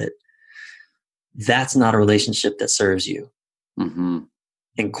about it, that's not a relationship that serves you. Mm-hmm.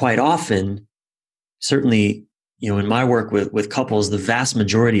 And quite often, certainly, in my work with couples, the vast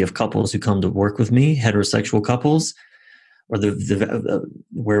majority of couples who come to work with me, heterosexual couples, or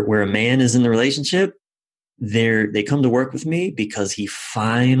where a man is in the relationship, they come to work with me because he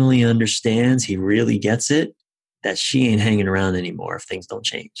finally understands, he really gets it, that she ain't hanging around anymore if things don't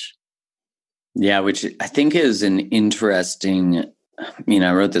change. Yeah, which I think is an interesting,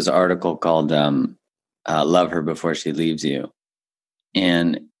 I wrote this article called Love Her Before She Leaves You.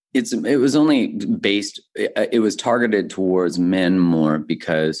 And it was targeted towards men more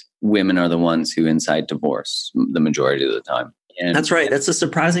because women are the ones who incite divorce the majority of the time. And that's right. That's a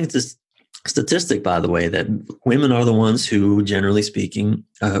surprising statistic, by the way, that women are the ones who, generally speaking,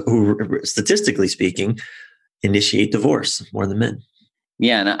 statistically speaking, initiate divorce more than men.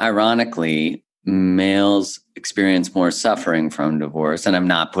 Yeah. And ironically, males experience more suffering from divorce. And I'm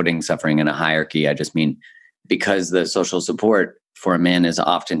not putting suffering in a hierarchy. I just mean because the social support for a man is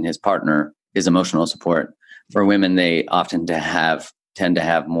often his partner, his emotional support. For women, they often tend to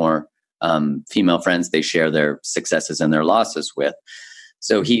have more female friends they share their successes and their losses with.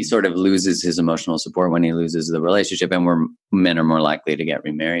 So he sort of loses his emotional support when he loses the relationship, and men are more likely to get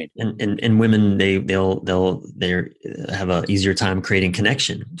remarried. And women, they have a easier time creating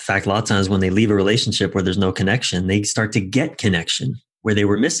connection. In fact, a lot of times when they leave a relationship where there's no connection, they start to get connection where they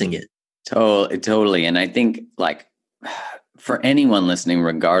were missing it. Totally. And I think for anyone listening,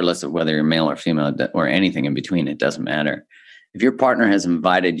 regardless of whether you're male or female or anything in between, it doesn't matter. If your partner has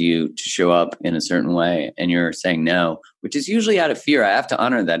invited you to show up in a certain way and you're saying no, which is usually out of fear, I have to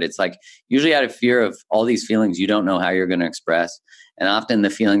honor that. It's usually out of fear of all these feelings you don't know how you're going to express. And often the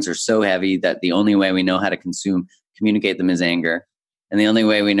feelings are so heavy that the only way we know how to communicate them is anger. And the only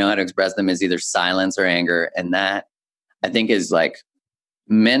way we know how to express them is either silence or anger. And that, I think, is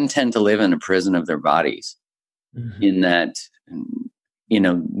men tend to live in a prison of their bodies. Mm-hmm. In that,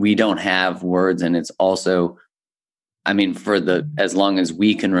 we don't have words. And it's also, as long as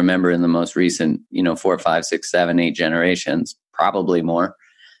we can remember in the most recent, 4, 5, 6, 7, 8 generations, probably more,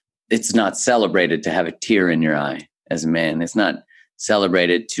 it's not celebrated to have a tear in your eye as a man. It's not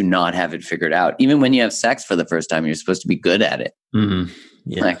celebrated to not have it figured out. Even when you have sex for the first time, you're supposed to be good at it. Mm-hmm.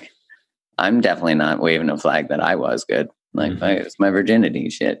 Yeah. I'm definitely not waving a flag that I was good. Like, it's my virginity.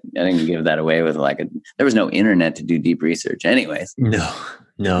 Shit. I didn't give that away with there was no internet to do deep research anyways.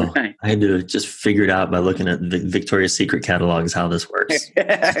 No. Right. I had to just figure it out by looking at the Victoria's Secret catalogs, how this works.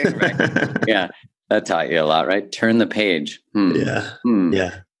 Right. Yeah. That taught you a lot, right? Turn the page. Yeah.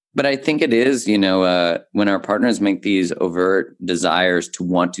 Yeah. But I think it is, when our partners make these overt desires to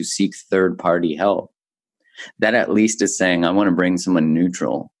want to seek third-party help, that at least is saying, I want to bring someone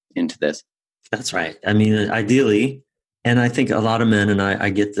neutral into this. That's right. I mean, ideally, and I think a lot of men, and I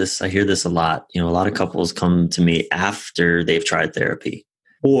get this, I hear this a lot, a lot of couples come to me after they've tried therapy,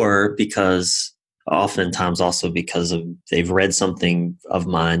 or because oftentimes also because they've read something of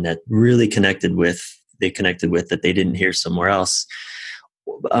mine that really connected with that they didn't hear somewhere else.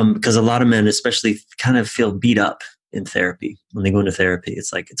 Because a lot of men especially kind of feel beat up in therapy. When they go into therapy,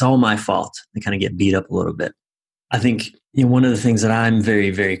 it's like, it's all my fault. They kind of get beat up a little bit. I think one of the things that I'm very,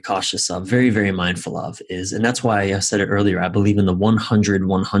 very cautious of, very, very mindful of is, and that's why I said it earlier, I believe in the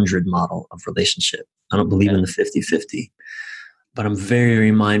 100-100 model of relationship. I don't believe in the 50-50, but I'm very,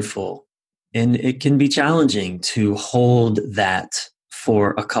 very mindful. And it can be challenging to hold that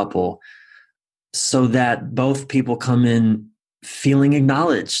for a couple so that both people come in feeling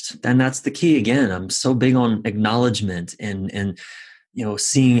acknowledged. And that's the key. Again, I'm so big on acknowledgement and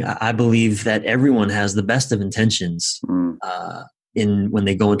seeing, I believe that everyone has the best of intentions when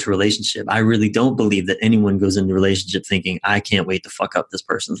they go into a relationship. I really don't believe that anyone goes into a relationship thinking, I can't wait to fuck up this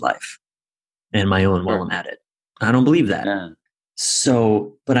person's life and my own while I'm at it. I don't believe that. Yeah.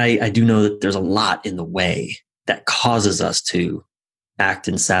 So, but I do know that there's a lot in the way that causes us to act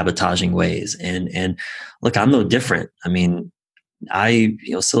in sabotaging ways. And look, I'm no different. I mean,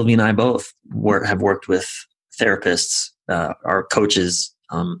 Sylvie and I both have worked with therapists, our coaches.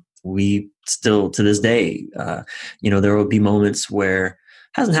 We still, to this day, there will be moments where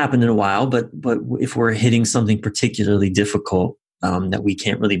hasn't happened in a while, but if we're hitting something particularly difficult that we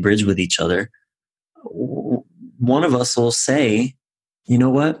can't really bridge with each other, one of us will say, you know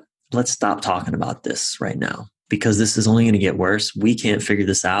what? Let's stop talking about this right now because this is only going to get worse. We can't figure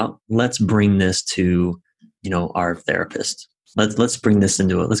this out. Let's bring this to, our therapist. Let's bring this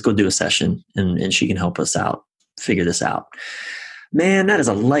into it. Let's go do a session and she can help us out, figure this out. Man, that is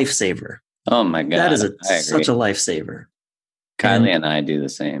a lifesaver. Oh my God. That is such a lifesaver. Kylie and I do the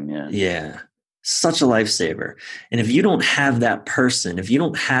same. Yeah. Yeah. Such a lifesaver. And if you don't have that person, if you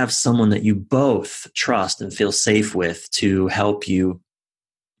don't have someone that you both trust and feel safe with to help you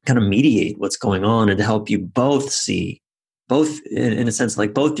kind of mediate what's going on and to help you both see both in a sense,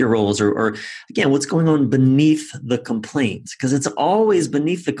 like both your roles or again, what's going on beneath the complaint, because it's always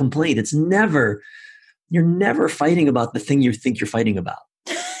beneath the complaint. You're never fighting about the thing you think you're fighting about.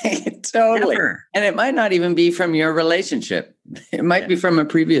 Totally. Never. And it might not even be from your relationship. It might be from a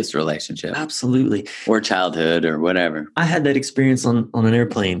previous relationship. Absolutely. Or childhood or whatever. I had that experience on an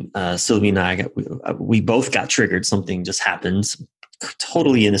airplane. Sylvie and I, we both got triggered. Something just happened.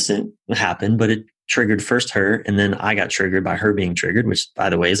 Totally innocent happened, but it triggered first her. And then I got triggered by her being triggered, which by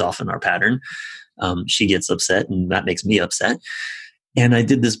the way is often our pattern. She gets upset and that makes me upset. And I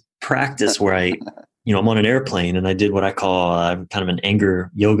did this practice where I'm on an airplane and I did what I call kind of an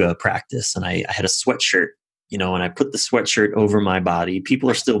anger yoga practice. And I had a sweatshirt, and I put the sweatshirt over my body. People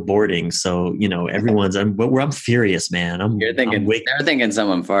are still boarding. So, I'm furious, man. They're thinking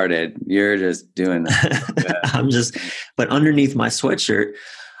someone farted. You're just doing that. But underneath my sweatshirt,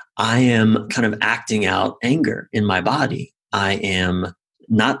 I am kind of acting out anger in my body. I am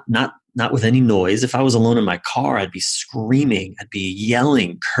not with any noise. If I was alone in my car, I'd be screaming, I'd be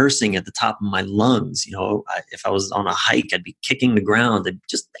yelling, cursing at the top of my lungs. If I was on a hike, I'd be kicking the ground,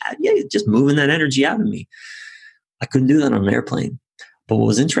 just moving that energy out of me. I couldn't do that on an airplane. But what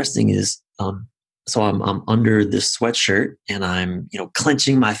was interesting is, so I'm under this sweatshirt and I'm,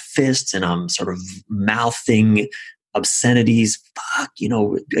 clenching my fists and I'm sort of mouthing obscenities,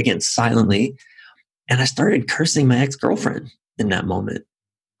 again, silently. And I started cursing my ex-girlfriend in that moment.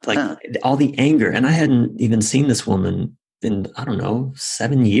 All the anger. And I hadn't even seen this woman in,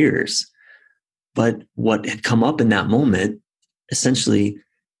 7 years. But what had come up in that moment, essentially,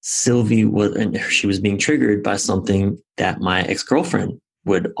 Sylvie she was being triggered by something that my ex-girlfriend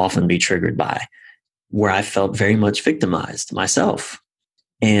would often be triggered by, where I felt very much victimized myself.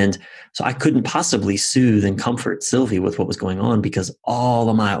 And so I couldn't possibly soothe and comfort Sylvie with what was going on because all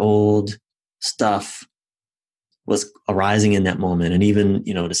of my old stuff was arising in that moment. And even,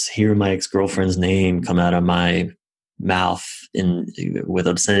 to hear my ex-girlfriend's name come out of my mouth with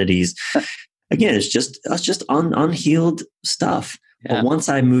obscenities, again, it's just unhealed stuff. Yeah. But once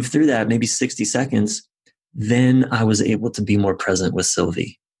I moved through that, maybe 60 seconds, then I was able to be more present with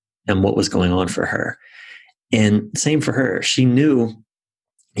Sylvie and what was going on for her. And same for her. She knew,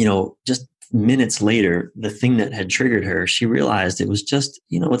 just minutes later, the thing that had triggered her, she realized it was just,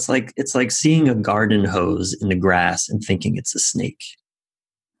 it's like seeing a garden hose in the grass and thinking it's a snake.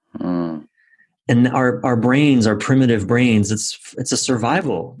 And our brains, our primitive brains, it's a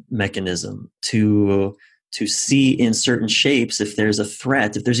survival mechanism to see in certain shapes, if there's a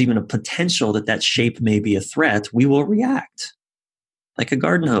threat, if there's even a potential that shape may be a threat, we will react. Like a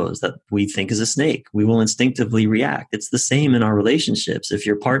garden hose that we think is a snake, we will instinctively react. It's the same in our relationships. If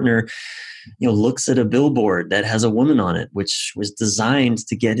your partner, looks at a billboard that has a woman on it, which was designed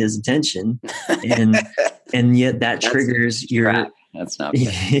to get his attention, and yet that triggers your. That's not.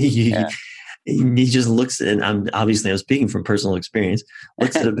 He just looks at, and I'm speaking from personal experience,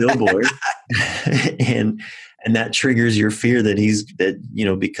 looks at a billboard and that triggers your fear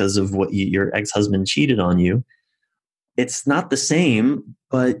that because of what your ex-husband cheated on you. It's not the same,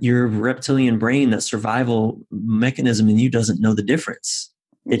 but your reptilian brain, that survival mechanism in you, doesn't know the difference.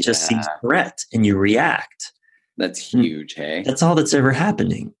 It just sees threat and you react. That's huge. Hey, that's all that's ever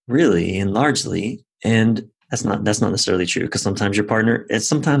happening, really, and largely. And that's not necessarily true, because sometimes your partner,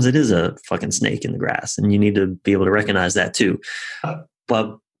 sometimes it is a fucking snake in the grass, and you need to be able to recognize that too.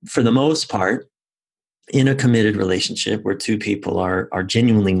 But for the most part, in a committed relationship where two people are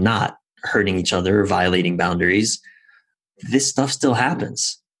genuinely not hurting each other or violating boundaries, this stuff still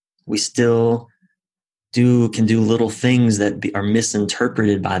happens. We still can do little things that are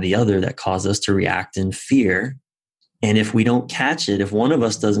misinterpreted by the other that cause us to react in fear. And if we don't catch it, if one of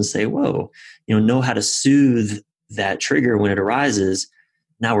us doesn't say, whoa, know how to soothe that trigger when it arises,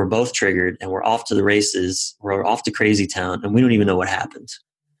 now we're both triggered and we're off to the races. We're off to crazy town and we don't even know what happened.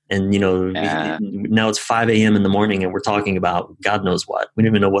 And, now it's 5 a.m. in the morning and we're talking about God knows what. We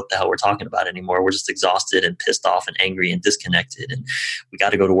don't even know what the hell we're talking about anymore. We're just exhausted and pissed off and angry and disconnected. And we got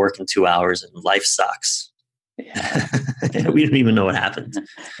to go to work in 2 hours and life sucks. Yeah. We don't even know what happened.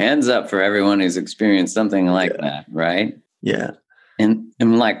 Hands up for everyone who's experienced something like that, right? Yeah. And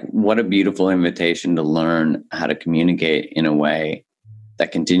like, what a beautiful invitation to learn how to communicate in a way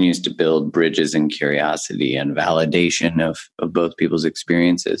that continues to build bridges and curiosity and validation of both people's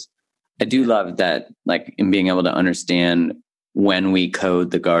experiences. I do love that, like, in being able to understand when we code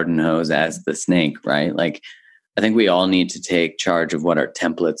the garden hose as the snake, right? Like, I think we all need to take charge of what our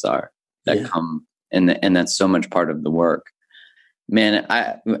templates are that come, and that's so much part of the work. Man,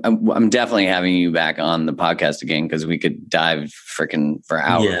 I'm definitely having you back on the podcast again, because we could dive freaking for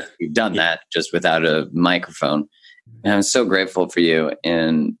hours. Yeah. We've done that just without a microphone. And I'm so grateful for you.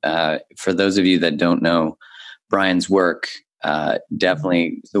 And for those of you that don't know Brian's work,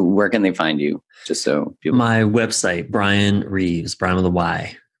 definitely, so where can they find you? Just so people. My website, Brian Reeves, Brian with a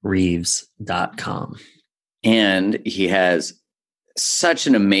Y, Reeves.com. And he has such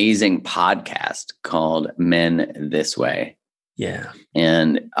an amazing podcast called Men This Way. Yeah.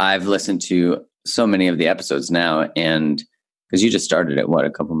 And I've listened to so many of the episodes now, and because you just started it, a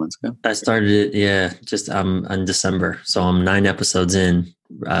couple months ago? I started it, just in December. So I'm 9 episodes in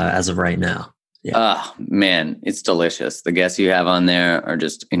as of right now. Yeah. Oh, man, it's delicious. The guests you have on there are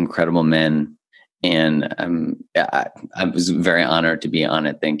just incredible men. And I was very honored to be on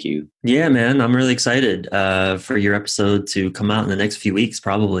it. Thank you. Yeah, man. I'm really excited for your episode to come out in the next few weeks,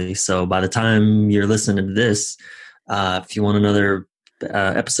 probably. So by the time you're listening to this, if you want another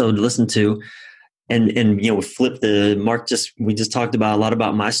episode to listen to, and we just talked about a lot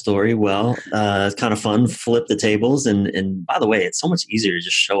about my story. Well, it's kind of fun, flip the tables. And by the way, it's so much easier to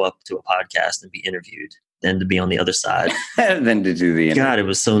just show up to a podcast and be interviewed than to be on the other side. Than to do the interview. God, it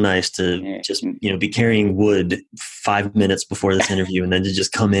was so nice to just, be carrying wood 5 minutes before this interview and then to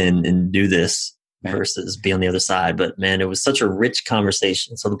just come in and do this versus be on the other side. But man, it was such a rich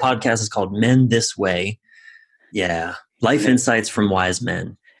conversation. So the podcast is called Men This Way. Yeah. Life insights from wise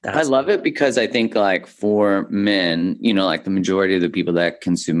men. I love it because I think, like, for men, like the majority of the people that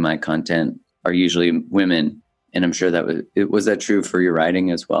consume my content are usually women. And I'm sure was that true for your writing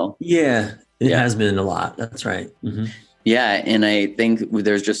as well? Yeah, it has been a lot. That's right. Mm-hmm. Yeah. And I think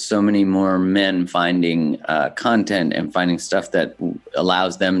there's just so many more men finding content and finding stuff that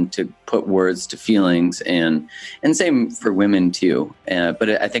allows them to put words to feelings, and same for women too.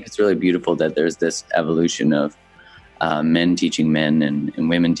 But I think it's really beautiful that there's this evolution of men teaching men and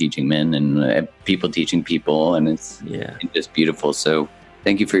women teaching men and people teaching people. And it's just beautiful. So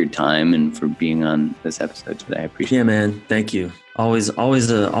thank you for your time and for being on this episode today. I appreciate it. Yeah, man. Thank you. Always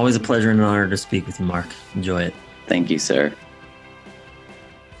a pleasure and an honor to speak with you, Mark. Enjoy it. Thank you, sir.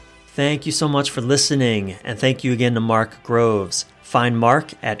 Thank you so much for listening. And thank you again to Mark Groves. Find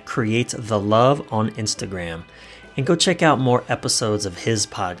Mark at Create the Love on Instagram. And go check out more episodes of his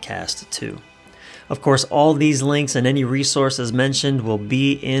podcast too. Of course, all these links and any resources mentioned will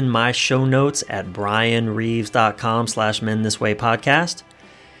be in my show notes at brianreeves.com/menthiswaypodcast.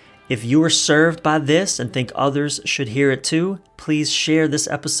 If you were served by this and think others should hear it too, please share this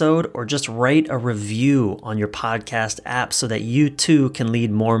episode or just write a review on your podcast app so that you too can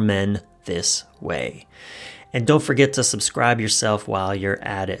lead more men this way. And don't forget to subscribe yourself while you're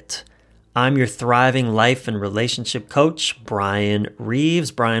at it. I'm your thriving life and relationship coach, Brian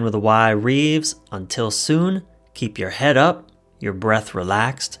Reeves, Brian with a Y, Reeves. Until soon, keep your head up, your breath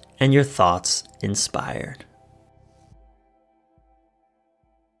relaxed, and your thoughts inspired.